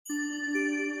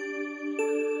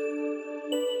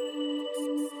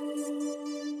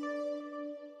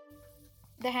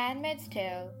Handmaid's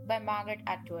Tale by Margaret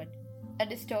Atwood, a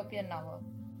dystopian novel.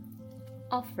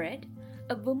 Offred,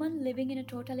 a woman living in a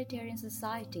totalitarian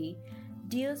society,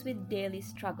 deals with daily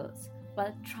struggles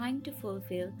while trying to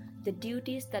fulfill the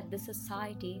duties that the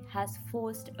society has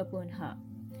forced upon her.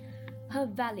 Her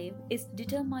value is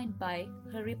determined by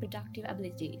her reproductive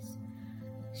abilities.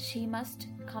 She must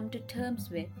come to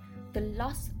terms with the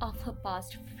loss of her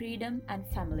past freedom and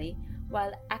family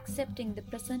while accepting the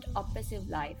present oppressive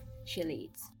life she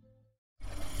leads.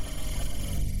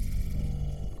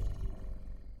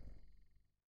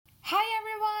 Hi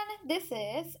everyone, this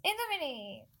is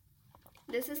Indumini.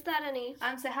 This is Tarani.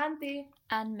 I'm Sahanti.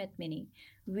 And Metmini.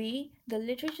 We, the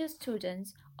literature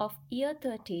students of Year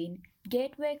 13,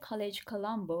 Gateway College,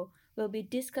 Colombo, will be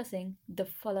discussing the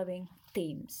following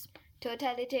themes: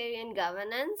 Totalitarian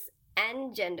governance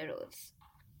and gender roles.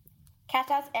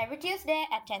 Catch us every Tuesday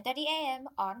at 10:30 a.m.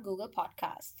 on Google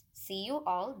Podcasts. See you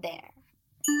all there.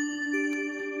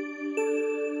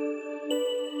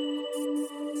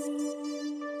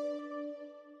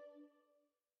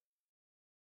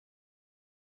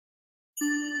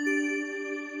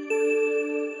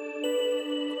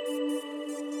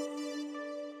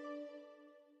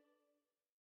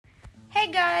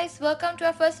 Hey guys, welcome to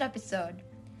our first episode.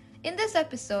 In this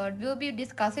episode, we will be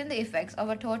discussing the effects of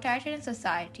a totalitarian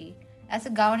society as a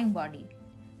governing body,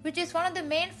 which is one of the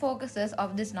main focuses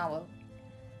of this novel.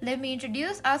 Let me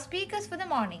introduce our speakers for the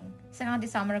morning, Sanati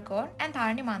Samarakor and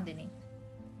Tharani Mandini.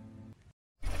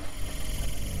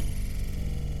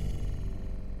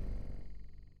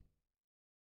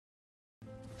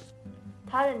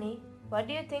 Tharani, what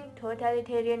do you think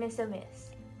totalitarianism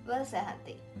is? Well,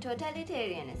 Sahanti,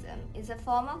 totalitarianism is a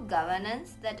form of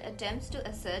governance that attempts to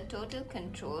assert total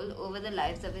control over the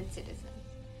lives of its citizens.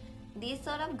 These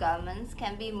sort of governments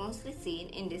can be mostly seen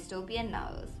in dystopian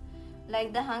novels,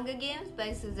 like The Hunger Games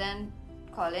by Suzanne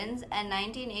Collins and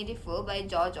 1984 by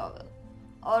George Orwell,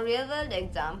 or real-world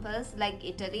examples like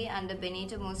Italy under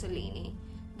Benito Mussolini,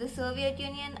 the Soviet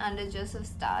Union under Joseph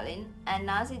Stalin, and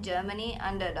Nazi Germany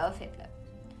under Adolf Hitler.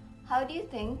 How do you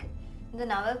think the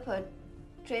novel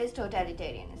portrays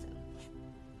totalitarianism?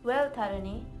 Well,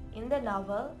 Tharani, in the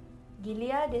novel,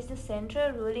 Gilead is the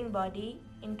central ruling body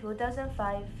in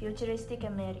 2005 futuristic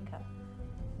America.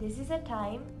 This is a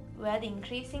time where the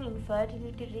increasing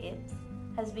infertility rates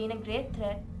has been a great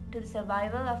threat to the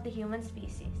survival of the human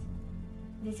species.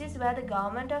 This is where the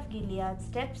government of Gilead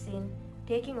steps in,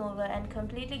 taking over and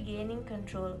completely gaining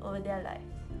control over their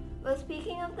lives. Well,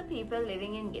 speaking of the people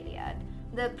living in Gilead,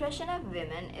 the oppression of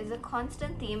women is a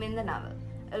constant theme in the novel,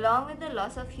 along with the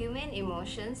loss of human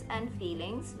emotions and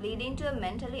feelings leading to a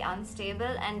mentally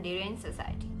unstable and deranged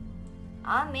society.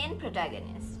 Our main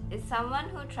protagonist is someone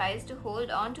who tries to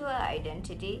hold on to her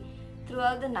identity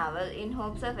throughout the novel in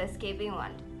hopes of escaping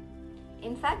one day.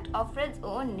 In fact, Offred's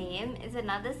own name is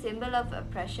another symbol of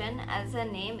oppression, as her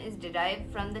name is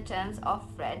derived from the terms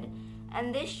Offred,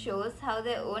 and this shows how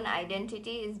their own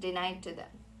identity is denied to them.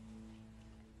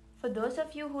 For those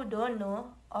of you who don't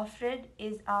know, Offred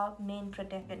is our main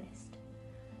protagonist.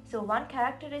 So one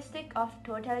characteristic of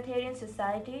totalitarian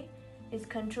society is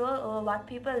control over what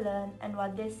people learn and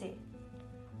what they say.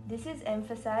 This is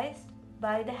emphasized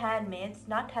by the handmaids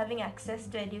not having access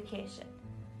to education.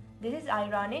 This is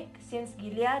ironic since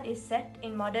Gilead is set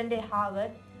in modern day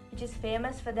Harvard, which is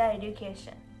famous for their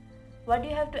education. What do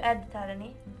you have to add,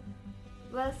 Tharani?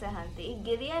 Well, Sahanti,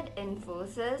 Gilead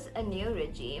enforces a new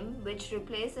regime which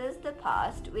replaces the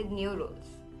past with new rules,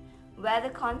 where the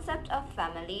concept of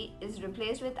family is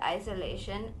replaced with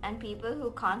isolation and people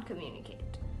who can't communicate.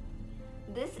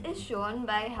 This is shown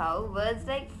by how words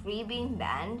like free being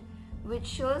banned, which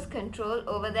shows control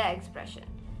over their expression,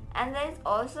 and there is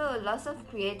also a loss of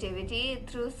creativity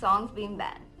through songs being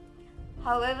banned.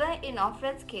 However, in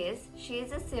Offred's case, she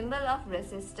is a symbol of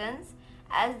resistance,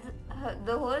 as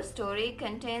the whole story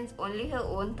contains only her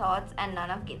own thoughts and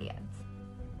none of Gilead's.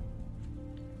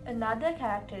 Another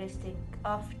characteristic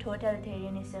of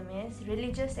totalitarianism is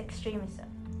religious extremism.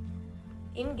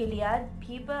 In Gilead,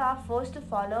 people are forced to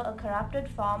follow a corrupted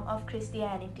form of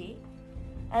Christianity,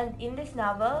 and in this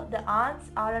novel, the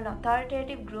aunts are an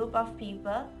authoritative group of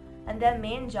people, and their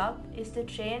main job is to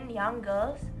train young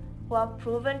girls who are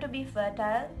proven to be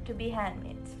fertile to be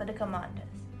handmaids for the commanders.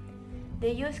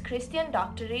 They use Christian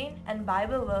doctrine and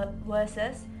Bible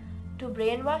verses to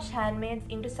brainwash handmaids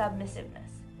into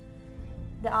submissiveness.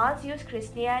 The aunts use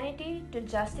Christianity to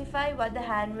justify what the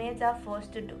handmaids are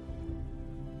forced to do.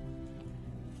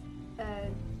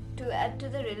 To add to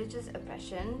the religious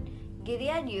oppression,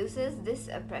 Gilead uses this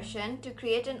oppression to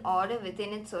create an order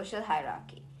within its social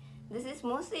hierarchy. This is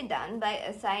mostly done by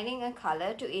assigning a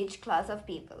color to each class of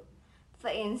people. For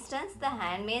instance, the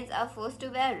handmaids are forced to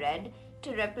wear red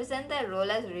to represent their role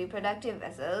as reproductive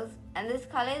vessels, and this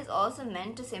color is also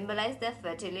meant to symbolize their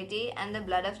fertility and the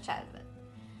blood of childbirth.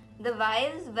 The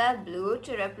wives wear blue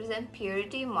to represent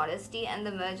purity, modesty, and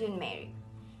the Virgin Mary.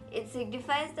 It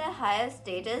signifies their higher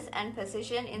status and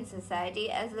position in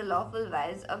society as the lawful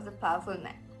wives of the powerful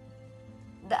men.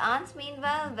 The aunts,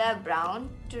 meanwhile, wear brown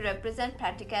to represent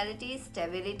practicality,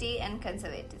 stability, and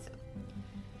conservatism.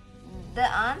 The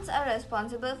aunts are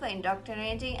responsible for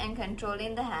indoctrinating and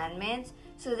controlling the handmaids,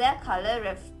 so their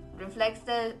color reflects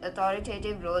their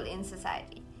authoritative role in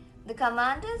society. The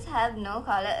commanders have no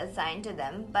color assigned to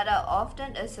them but are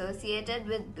often associated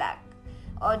with black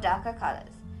or darker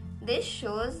colors. This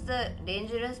shows the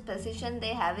dangerous position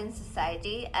they have in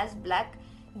society, as black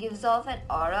gives off an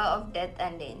aura of death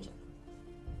and danger.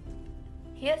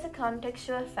 Here's a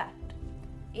contextual fact.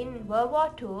 In World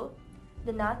War II,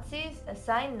 the Nazis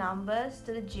assigned numbers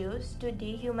to the Jews to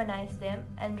dehumanize them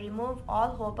and remove all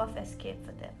hope of escape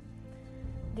for them.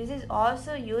 This is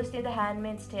also used in The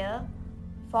Handmaid's Tale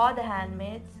for the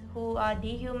handmaids who are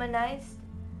dehumanized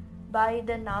by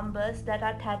the numbers that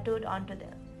are tattooed onto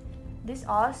them. This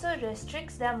also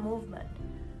restricts their movement,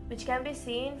 which can be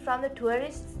seen from the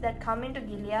tourists that come into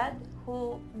Gilead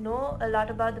who know a lot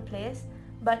about the place,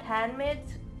 but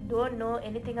handmaids don't know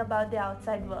anything about the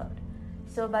outside world.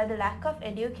 So by the lack of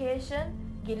education,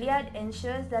 Gilead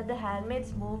ensures that the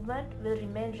handmaids' movement will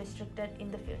remain restricted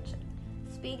in the future.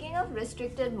 Speaking of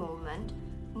restricted movement,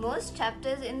 most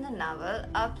chapters in the novel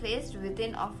are placed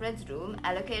within Offred's room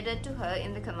allocated to her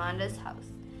in the commander's house.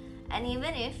 And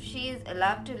even if she is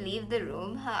allowed to leave the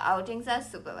room, her outings are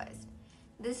supervised.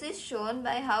 This is shown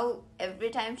by how every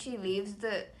time she leaves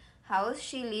the house,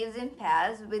 she leaves in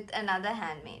pairs with another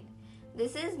handmaid.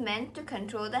 This is meant to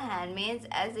control the handmaids,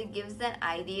 as it gives an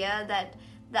idea that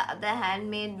the other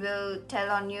handmaid will tell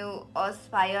on you or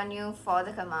spy on you for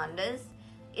the commanders.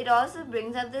 It also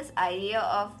brings up this idea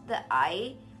of the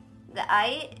eye. The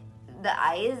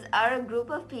eyes are a group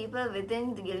of people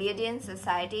within the Gileadian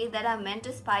society that are meant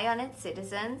to spy on its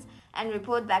citizens and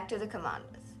report back to the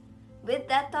commanders. With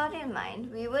that thought in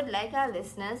mind, we would like our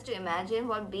listeners to imagine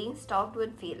what being stalked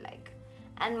would feel like.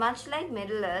 And much like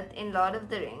Middle-earth in Lord of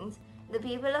the Rings, the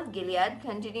people of Gilead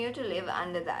continue to live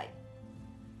under the eye.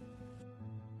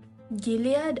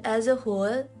 Gilead as a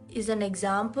whole is an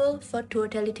example for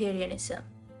totalitarianism.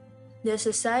 Their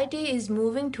society is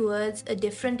moving towards a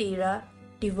different era,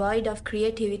 devoid of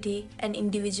creativity and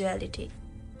individuality.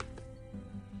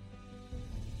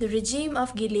 The regime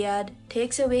of Gilead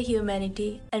takes away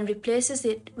humanity and replaces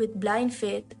it with blind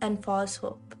faith and false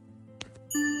hope.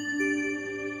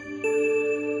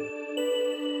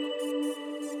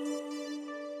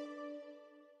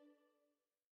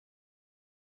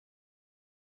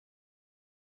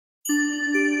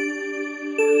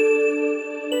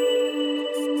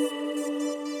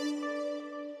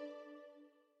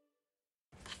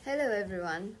 Hello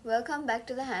everyone, welcome back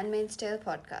to the Handmaid's Tale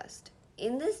podcast.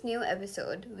 In this new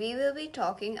episode, we will be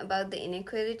talking about the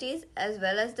inequalities as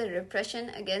well as the repression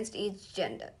against each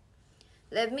gender.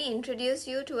 Let me introduce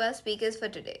you to our speakers for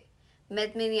today,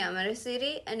 Metmini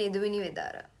Amarasiri and Iduvini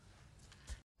Vidara.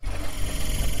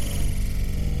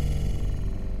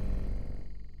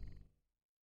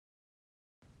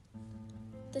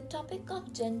 The topic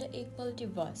of gender equality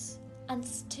was, and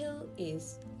still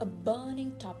is, a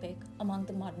burning topic among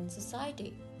the modern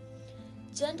society.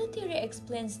 Gender theory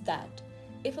explains that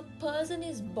if a person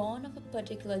is born of a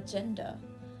particular gender,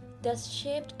 they're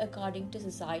shaped according to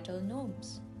societal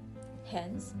norms.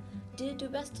 Hence, due to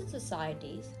Western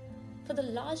societies, for the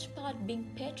large part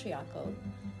being patriarchal,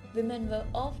 women were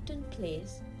often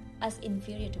placed as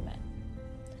inferior to men.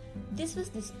 This was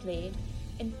displayed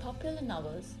in popular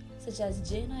novels such as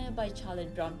Jane Eyre by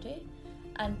Charlotte Bronte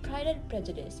and Pride and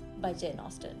Prejudice by Jane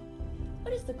Austen.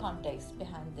 What is the context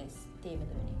behind this,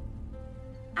 Deviduni?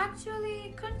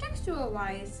 Actually,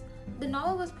 contextual-wise, the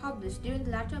novel was published during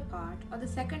the latter part of the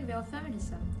second wave of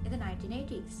feminism in the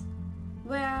 1980s,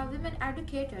 where women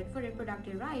advocated for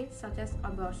reproductive rights such as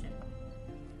abortion.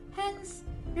 Hence,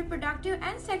 reproductive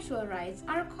and sexual rights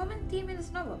are a common theme in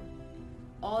this novel.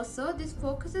 Also, this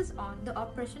focuses on the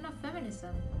oppression of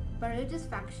feminism by religious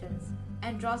factions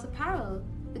and draws a parallel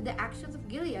with the actions of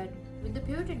Gilead with the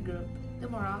Puritan group, the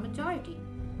moral majority,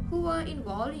 who were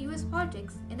involved in US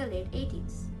politics in the late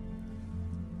 80s.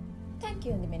 Thank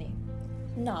you, Indimini.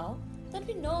 Now that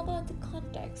we know about the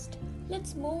context,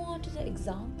 let's move on to the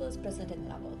examples present in the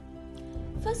novel.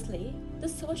 Firstly, the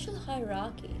social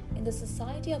hierarchy in the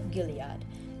society of Gilead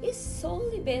is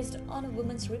solely based on a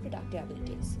woman's reproductive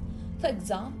abilities. For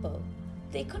example,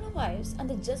 The Econowives and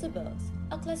the Jezebels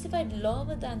are classified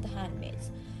lower than the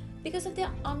handmaids because of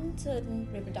their uncertain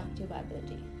reproductive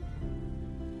viability.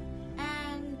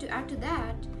 And to add to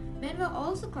that, men were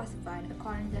also classified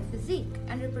according to their physique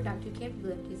and reproductive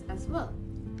capabilities as well.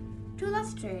 To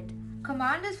illustrate,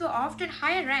 commanders were often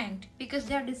higher ranked because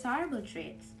they have desirable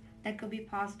traits that could be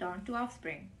passed on to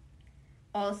offspring.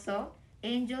 Also,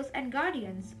 angels and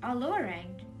guardians are lower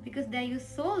ranked because they are used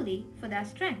solely for their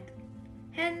strength,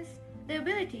 hence, the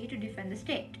ability to defend the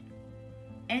state.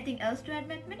 Anything else to add,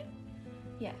 Medmini?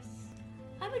 Yes,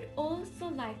 I would also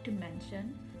like to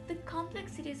mention the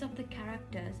complexities of the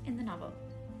characters in the novel.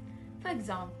 For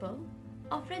example,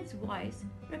 Offred's voice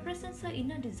represents her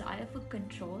inner desire for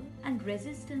control and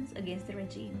resistance against the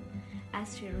regime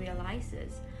as she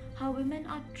realizes how women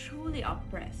are truly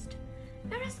oppressed,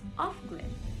 whereas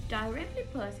Offglyn directly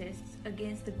persists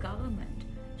against the government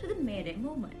through the May Day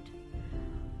movement.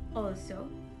 Also,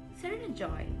 Serena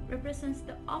Joy represents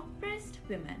the oppressed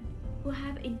women who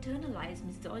have internalized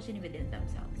misogyny within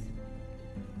themselves.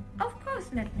 Of course,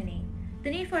 Medmini. The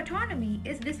need for autonomy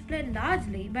is displayed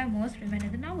largely by most women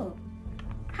in the novel.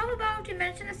 How about you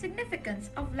mention the significance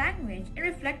of language in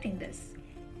reflecting this?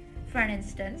 For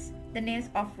instance, the names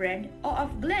Offred or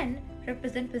Offglen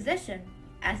represent possession,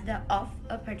 as the of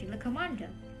a particular commander.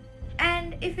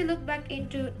 And if you look back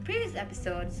into previous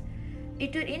episodes,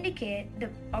 it would indicate the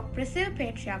oppressive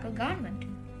patriarchal government.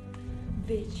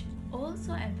 Which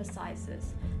also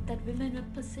emphasizes that women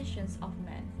were possessions of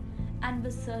men and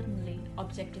were certainly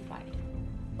objectified.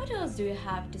 What else do you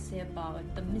have to say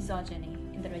about the misogyny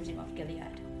in the regime of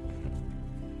Gilead?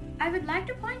 I would like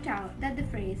to point out that the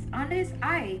phrase under his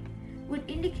eye would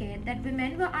indicate that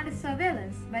women were under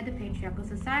surveillance by the patriarchal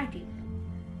society.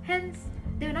 Hence,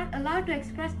 they were not allowed to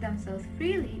express themselves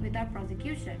freely without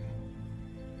prosecution.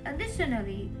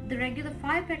 Additionally, the regular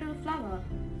five-petal flower,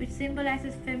 which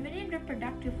symbolizes feminine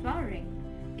reproductive flowering,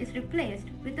 is replaced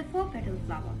with the four-petal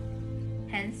flower,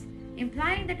 hence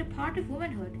implying that a part of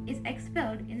womanhood is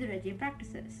expelled in the regime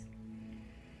practices.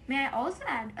 May I also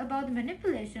add about the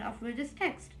manipulation of religious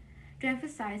text to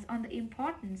emphasize on the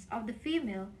importance of the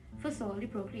female for solely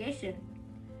procreation.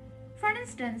 For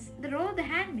instance, the role of the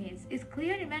handmaids is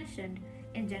clearly mentioned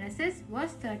in Genesis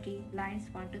verse 30, lines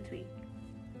 1 to 3.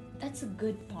 That's a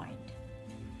good point.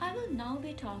 I will now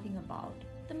be talking about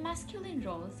the masculine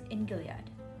roles in Gilead.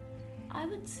 I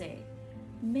would say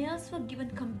males were given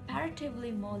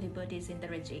comparatively more liberties in the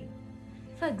regime.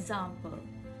 For example,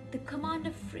 the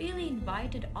commander freely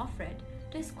invited Offred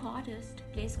to his quarters to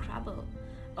play Scrabble,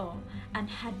 and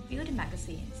had beauty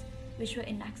magazines, which were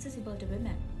inaccessible to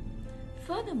women.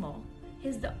 Furthermore, he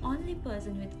is the only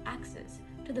person with access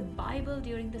to the Bible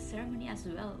during the ceremony as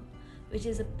well, which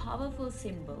is a powerful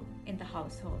symbol in the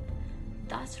household,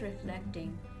 thus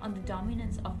reflecting on the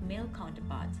dominance of male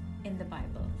counterparts in the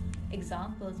Bible,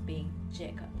 examples being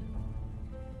Jacob.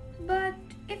 But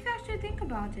if you actually think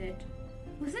about it,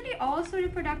 wasn't he also a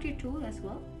reproductive tool as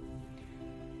well?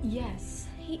 Yes,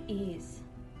 he is.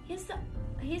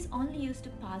 He's only used to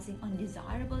passing on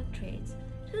desirable traits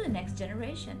to the next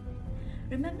generation.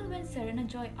 Remember when Serena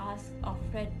Joy asked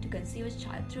Offred to conceive a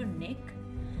child through Nick?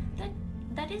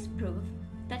 That is proof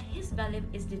that his value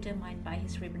is determined by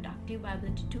his reproductive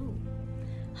viability too.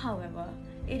 However,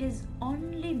 it is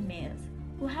only males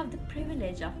who have the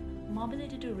privilege of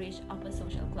mobility to reach upper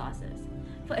social classes.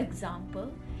 For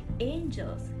example,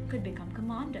 angels could become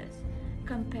commanders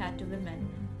compared to women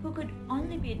who could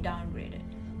only be downgraded.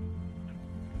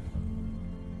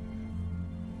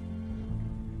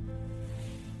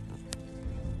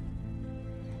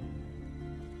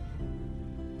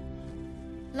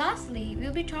 Lastly,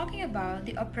 we'll be talking about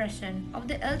the oppression of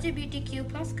the LGBTQ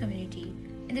plus community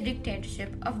in the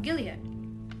dictatorship of Gilead.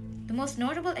 The most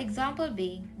notable example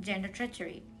being gender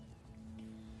treachery.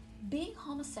 Being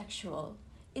homosexual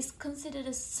is considered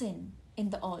a sin in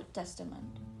the Old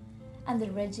Testament, and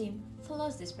the regime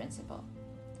follows this principle.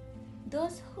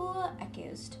 Those who were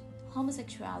accused of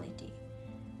homosexuality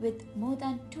with more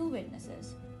than 2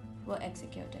 witnesses were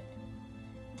executed.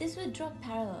 This would draw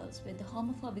parallels with the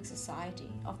homophobic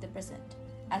society of the present,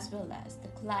 as well as the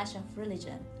clash of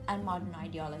religion and modern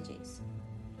ideologies.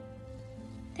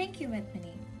 Thank you,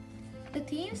 Medmini. The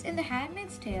themes in The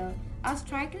Handmaid's Tale are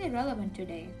strikingly relevant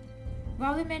today.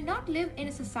 While we may not live in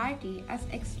a society as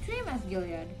extreme as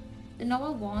Gilead, the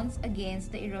novel warns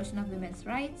against the erosion of women's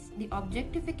rights, the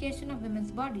objectification of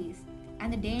women's bodies,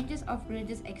 and the dangers of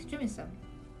religious extremism.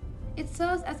 It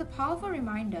serves as a powerful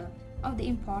reminder of the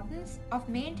importance of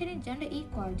maintaining gender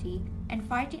equality and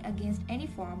fighting against any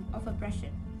form of oppression.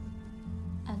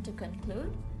 And to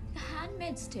conclude, The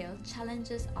Handmaid's Tale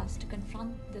challenges us to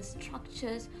confront the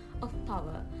structures of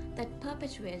power that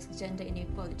perpetuates gender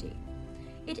inequality.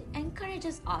 It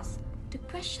encourages us to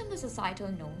question the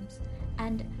societal norms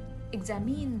and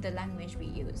examine the language we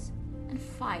use and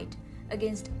fight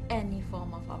against any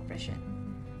form of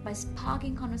oppression. By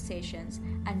sparking conversations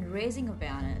and raising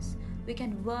awareness, we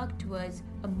can work towards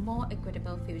a more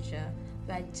equitable future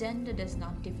where gender does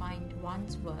not define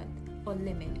one's worth or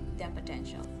limit their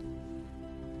potential.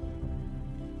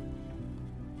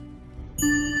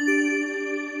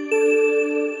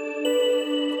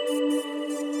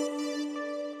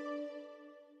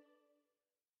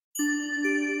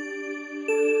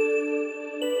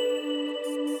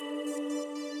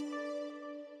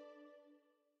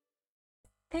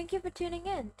 Thank you for tuning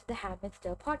in to the Handmaid's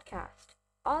Tale podcast.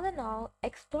 All in all,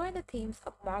 exploring the themes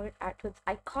of Margaret Atwood's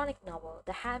iconic novel,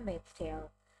 The Handmaid's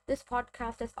Tale, this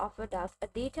podcast has offered us a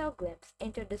detailed glimpse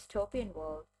into a dystopian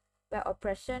world where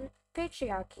oppression,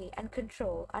 patriarchy, and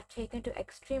control are taken to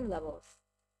extreme levels.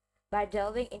 By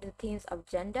delving into the themes of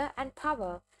gender and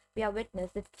power, we have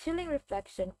witnessed the chilling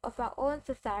reflection of our own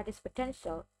society's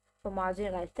potential for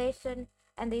marginalization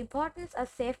and the importance of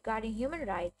safeguarding human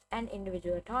rights and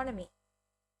individual autonomy.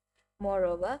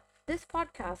 Moreover, this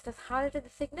podcast has highlighted the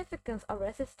significance of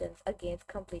resistance against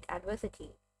complete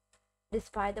adversity.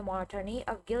 Despite the monotony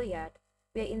of Gilead,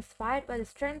 we are inspired by the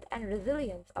strength and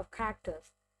resilience of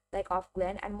characters like of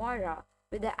Glenn and Moira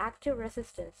with their active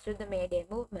resistance to the May Day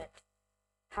movement.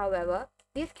 However,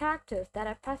 these characters that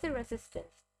have passive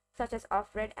resistance, such as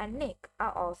Offred and Nick,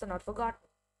 are also not forgotten.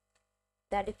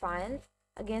 Their defiance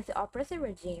against the oppressive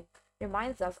regime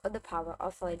reminds us of the power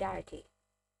of solidarity.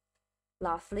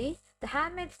 Lastly, The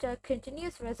Handmaid's Tale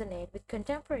continues to resonate with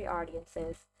contemporary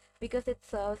audiences because it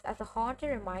serves as a haunting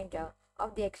reminder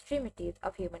of the extremities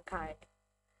of humankind.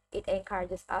 It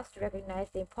encourages us to recognize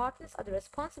the importance of the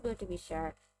responsibility we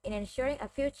share in ensuring a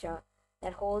future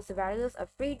that holds the values of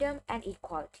freedom and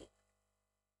equality.